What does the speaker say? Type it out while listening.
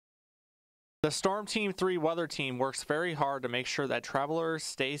The Storm Team 3 weather team works very hard to make sure that travelers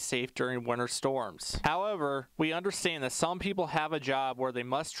stay safe during winter storms. However, we understand that some people have a job where they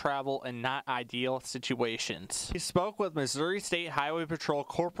must travel in not ideal situations. We spoke with Missouri State Highway Patrol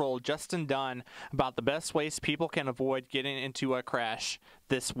Corporal Justin Dunn about the best ways people can avoid getting into a crash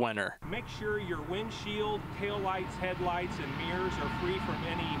this winter. Make sure your windshield, taillights, headlights, and mirrors are free from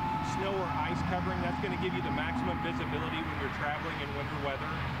any snow or ice covering. That's going to give you the maximum visibility when you're traveling in winter weather.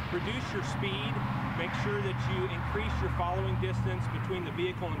 Reduce your speed. Make sure that you increase your following distance between the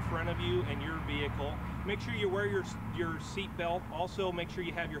vehicle in front of you and your vehicle. Make sure you wear your seat belt. Also, make sure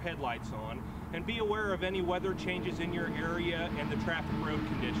you have your headlights on. And be aware of any weather changes in your area and the traffic road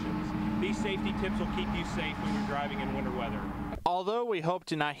conditions. These safety tips will keep you safe when you're driving in winter weather. Although we hope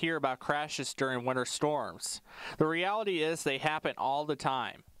to not hear about crashes during winter storms, the reality is they happen all the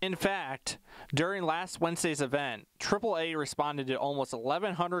time. In fact, during last Wednesday's event, AAA responded to almost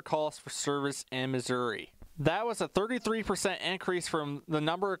 1,100 calls for service in Missouri. That was a 33% increase from the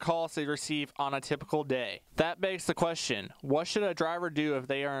number of calls they receive on a typical day. That begs the question, what should a driver do if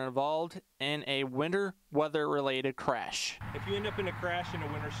they are involved in a winter weather-related crash? If you end up in a crash in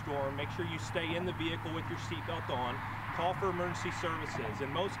a winter storm, make sure you stay in the vehicle with your seatbelt on. Call for emergency services.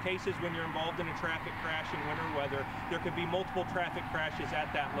 In most cases, when you're involved in a traffic crash in winter weather, there could be multiple traffic crashes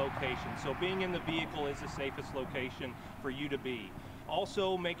at that location. So being in the vehicle is the safest location for you to be.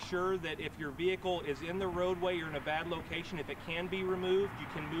 Also, make sure that if your vehicle is in the roadway or in a bad location, if it can be removed, you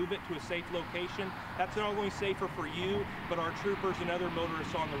can move it to a safe location. That's not only safer for you, but our troopers and other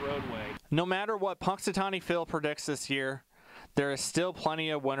motorists on the roadway. No matter what Punxsutawney Phil predicts this year, there is still plenty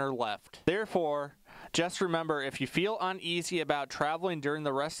of winter left. Therefore, just remember, if you feel uneasy about traveling during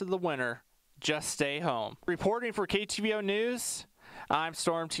the rest of the winter, just stay home. Reporting for KTVO News, I'm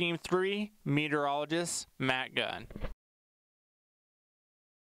Storm Team 3 meteorologist Matt Gunn.